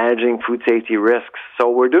general, managing food safety risks. So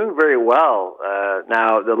we're doing very well.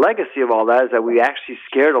 Now, the legacy of all that is that we actually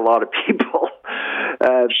scared a lot of people.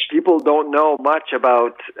 People don't know much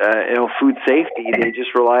about food safety. They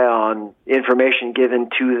just rely on information given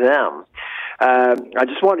to them. I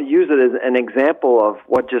just want to use it as an example of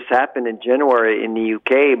what just happened in January in the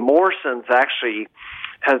UK. Morrisons actually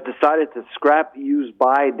has decided to scrap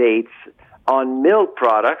use-by dates on milk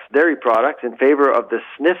products, dairy products, in favor of the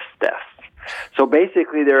sniff test. So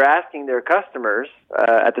basically, they're asking their customers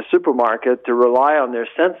at the supermarket to rely on their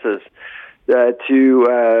senses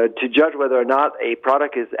to judge whether or not a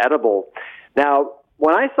product is edible. Now,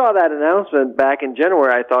 when I saw that announcement back in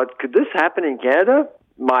January, I thought, could this happen in Canada?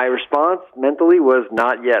 my response mentally was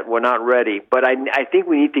not yet. We're not ready. But I think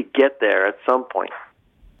we need to get there at some point.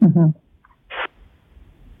 Mm-hmm.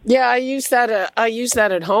 Yeah, I use that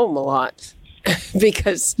at home a lot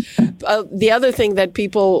because the other thing that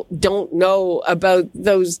people don't know about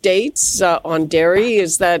those dates on dairy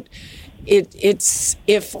is that it's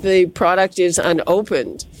if the product is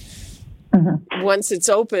unopened. Mm-hmm. Once it's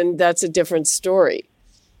opened, that's a different story.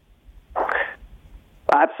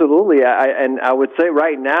 Absolutely. I would say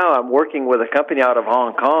right now I'm working with a company out of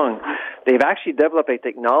Hong Kong. They've actually developed a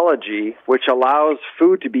technology which allows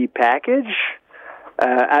food to be packaged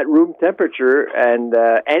at room temperature, and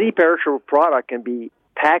any perishable product can be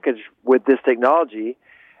packaged with this technology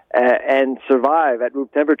and survive at room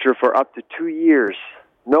temperature for up to 2 years.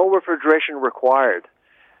 No refrigeration required.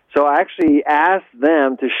 So I actually asked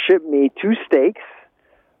them to ship me 2 steaks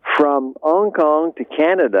from Hong Kong to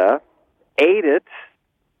Canada, ate it,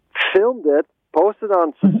 filmed it, posted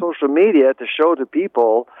on social media to show to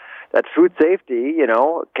people that food safety,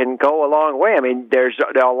 can go a long way. I mean, there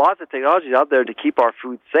are lots of technologies out there to keep our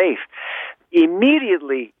food safe.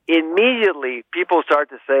 Immediately, people start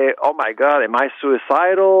to say, "Oh my God, am I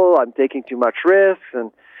suicidal? I'm taking too much risk."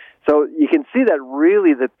 And so you can see that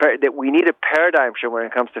really that we need a paradigm shift when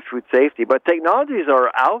it comes to food safety. But technologies are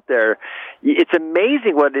out there. It's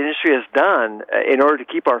amazing what the industry has done in order to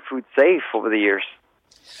keep our food safe over the years.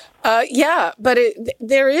 Yeah, but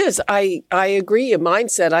there is, I agree, a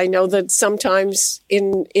mindset. I know that sometimes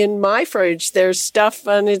in my fridge there's stuff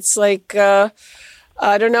and it's like, I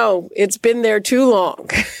don't know, it's been there too long.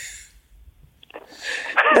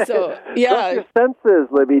 So, yeah. Trust your senses,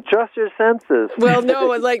 Libby. Trust your senses. Well, no,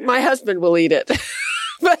 like my husband will eat it.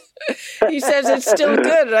 But he says it's still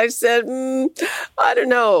good. And I said, I don't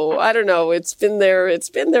know. It's been there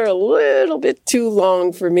a little bit too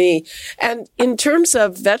long for me. And in terms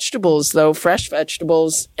of vegetables, though, fresh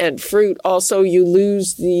vegetables and fruit, also you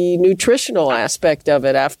lose the nutritional aspect of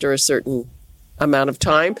it after a certain amount of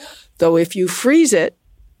time. Though if you freeze it,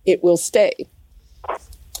 it will stay.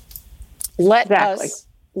 Let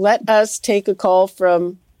us take a call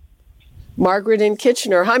from Margaret in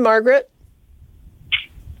Kitchener. Hi, Margaret.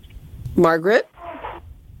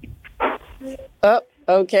 Oh,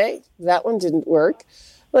 okay. That one didn't work.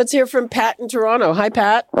 Let's hear from Pat in Toronto. Hi,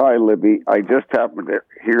 Pat. Hi, Libby. I just happened to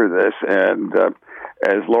hear this, and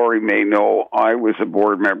as Laurie may know, I was a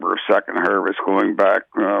board member of Second Harvest going back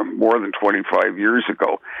more than 25 years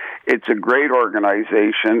ago. It's a great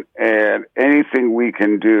organization, and anything we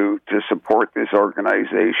can do to support this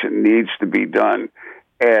organization needs to be done.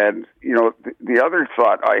 And, the other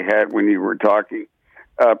thought I had when you were talking,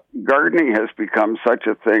 gardening has become such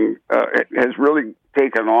a thing. It has really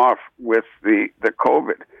taken off with the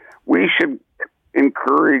COVID. We should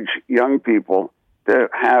encourage young people to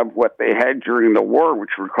have what they had during the war,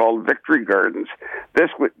 which were called victory gardens.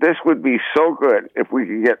 This would be so good if we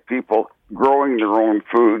could get people growing their own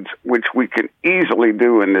foods, which we can easily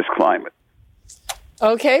do in this climate.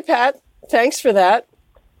 Okay, Pat. Thanks for that.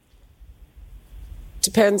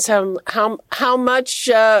 Depends how much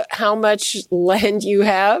land you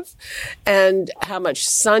have and how much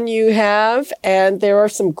sun you have, and there are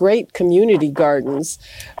some great community gardens,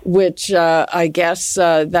 which I guess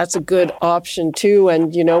that's a good option too.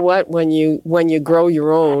 And you know what? When you grow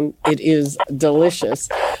your own, it is delicious.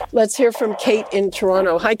 Let's hear from Kate in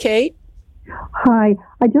Toronto. Hi, Kate. Hi.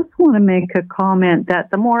 I just want to make a comment that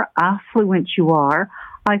the more affluent you are,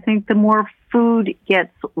 I think the more food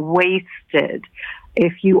gets wasted.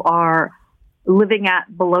 If you are living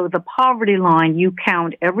at below the poverty line, you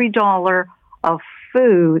count every dollar of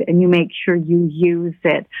food and you make sure you use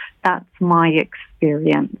it. That's my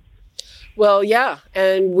experience. Well, yeah,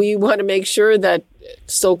 and we want to make sure that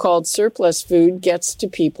so-called surplus food gets to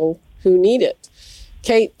people who need it.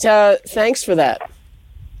 Kate, thanks for that.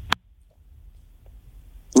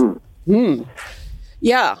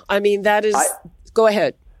 Yeah, I mean, that is... Go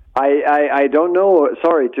ahead. I don't know.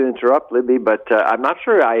 Sorry to interrupt, Libby, but I'm not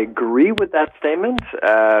sure I agree with that statement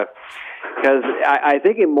because I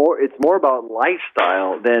think it's more about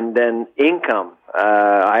lifestyle than income.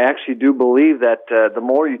 I actually do believe that the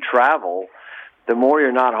more you travel, the more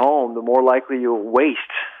you're not home, the more likely you'll waste.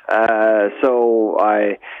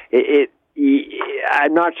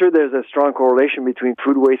 I'm not sure there's a strong correlation between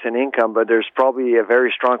food waste and income, but there's probably a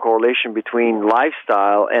very strong correlation between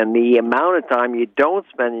lifestyle and the amount of time you don't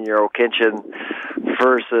spend in your kitchen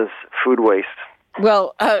versus food waste.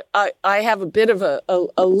 Well, I have a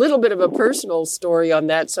little bit of a personal story on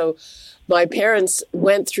that. So my parents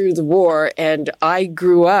went through the war, and I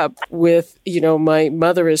grew up with, my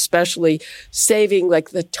mother especially saving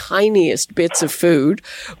like the tiniest bits of food,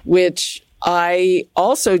 which I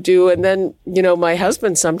also do. And then, my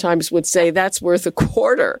husband sometimes would say that's worth a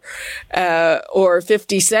quarter or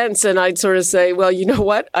 50 cents. And I'd sort of say, well, you know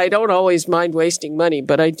what? I don't always mind wasting money,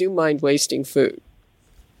 but I do mind wasting food.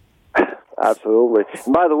 Absolutely.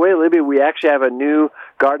 And by the way, Libby, we actually have a new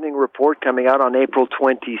gardening report coming out on April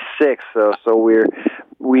 26th. So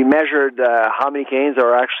we measured how many Canadians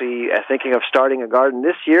are actually thinking of starting a garden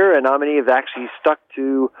this year, and how many have actually stuck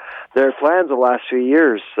to their plans the last few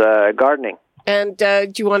years gardening. And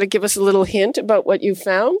do you want to give us a little hint about what you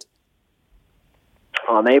found?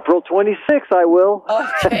 On April 26th, I will.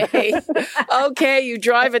 Okay. Okay, you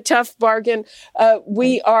drive a tough bargain.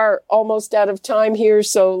 We are almost out of time here,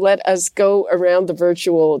 so let us go around the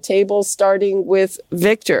virtual table, starting with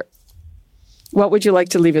Victor. What would you like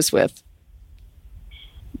to leave us with?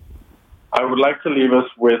 I would like to leave us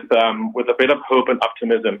with a bit of hope and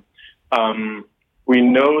optimism. We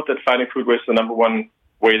know that fighting food waste is the number one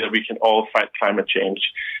way that we can all fight climate change.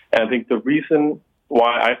 And I think the reason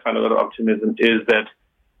why I find a lot of optimism is that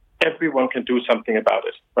everyone can do something about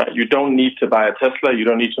it, right? You don't need to buy a Tesla. You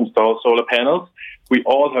don't need to install solar panels. We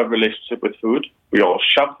all have a relationship with food. We all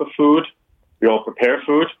shop for food. We all prepare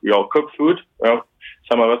food. We all cook food. Well,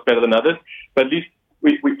 some of us better than others. But at least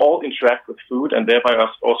we all interact with food, and thereby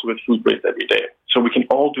us also with food waste every day. So we can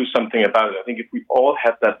all do something about it. I think if we all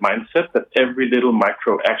have that mindset that every little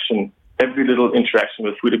micro action, every little interaction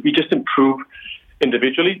with food, if we just improve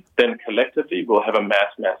individually, then collectively we'll have a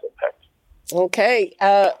mass impact. Okay.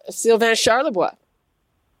 Sylvain Charlebois.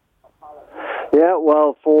 Yeah,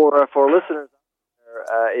 well, for listeners,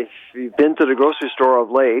 if you've been to the grocery store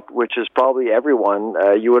of late, which is probably everyone,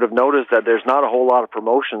 you would have noticed that there's not a whole lot of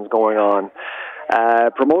promotions going on.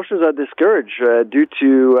 Promotions are discouraged due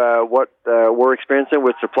to what we're experiencing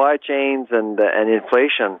with supply chains and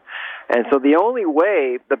inflation. And so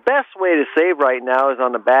the best way to save right now is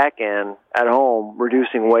on the back end at home,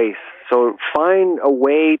 reducing waste. So find a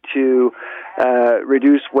way to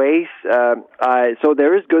reduce waste. So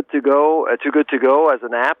there is Good to Go as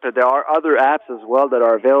an app. There are other apps as well that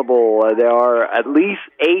are available. There are at least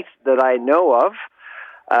 8 that I know of.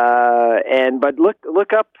 But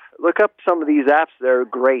look up some of these apps. They're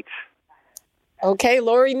great. Okay,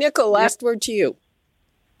 Lori Nicol, last word to you.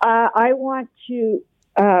 I want to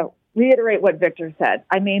reiterate what Victor said.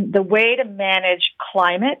 I mean, the way to manage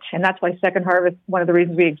climate, and that's why Second Harvest, one of the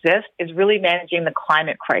reasons we exist, is really managing the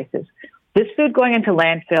climate crisis. This food going into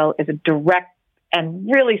landfill is a direct and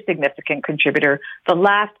really significant contributor. The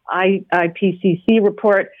last IPCC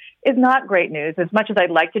report is not great news. As much as I'd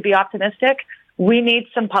like to be optimistic, we need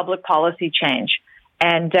some public policy change.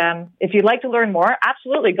 And if you'd like to learn more,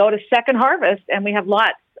 absolutely go to Second Harvest, and we have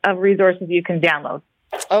lots of resources you can download.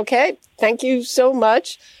 Okay, thank you so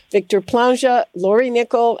much, Victor Planja, Lori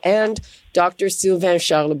Nicol, and Dr. Sylvain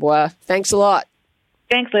Charlebois. Thanks a lot.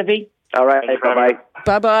 Thanks, Libby. All right, bye-bye.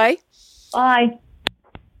 Bye-bye. Bye.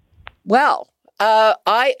 Well,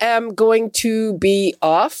 I am going to be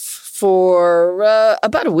off for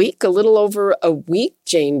about a week, a little over a week.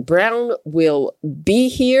 Jane Brown will be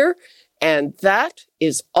here, and that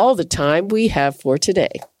is all the time we have for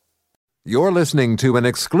today. You're listening to an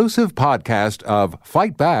exclusive podcast of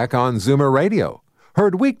Fight Back on Zoomer Radio.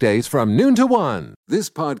 Heard weekdays from noon to 1.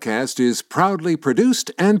 This podcast is proudly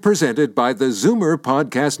produced and presented by the Zoomer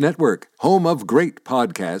Podcast Network, home of great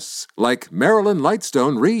podcasts like Marilyn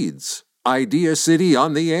Lightstone Reads, Idea City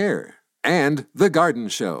on the Air, and The Garden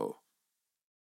Show.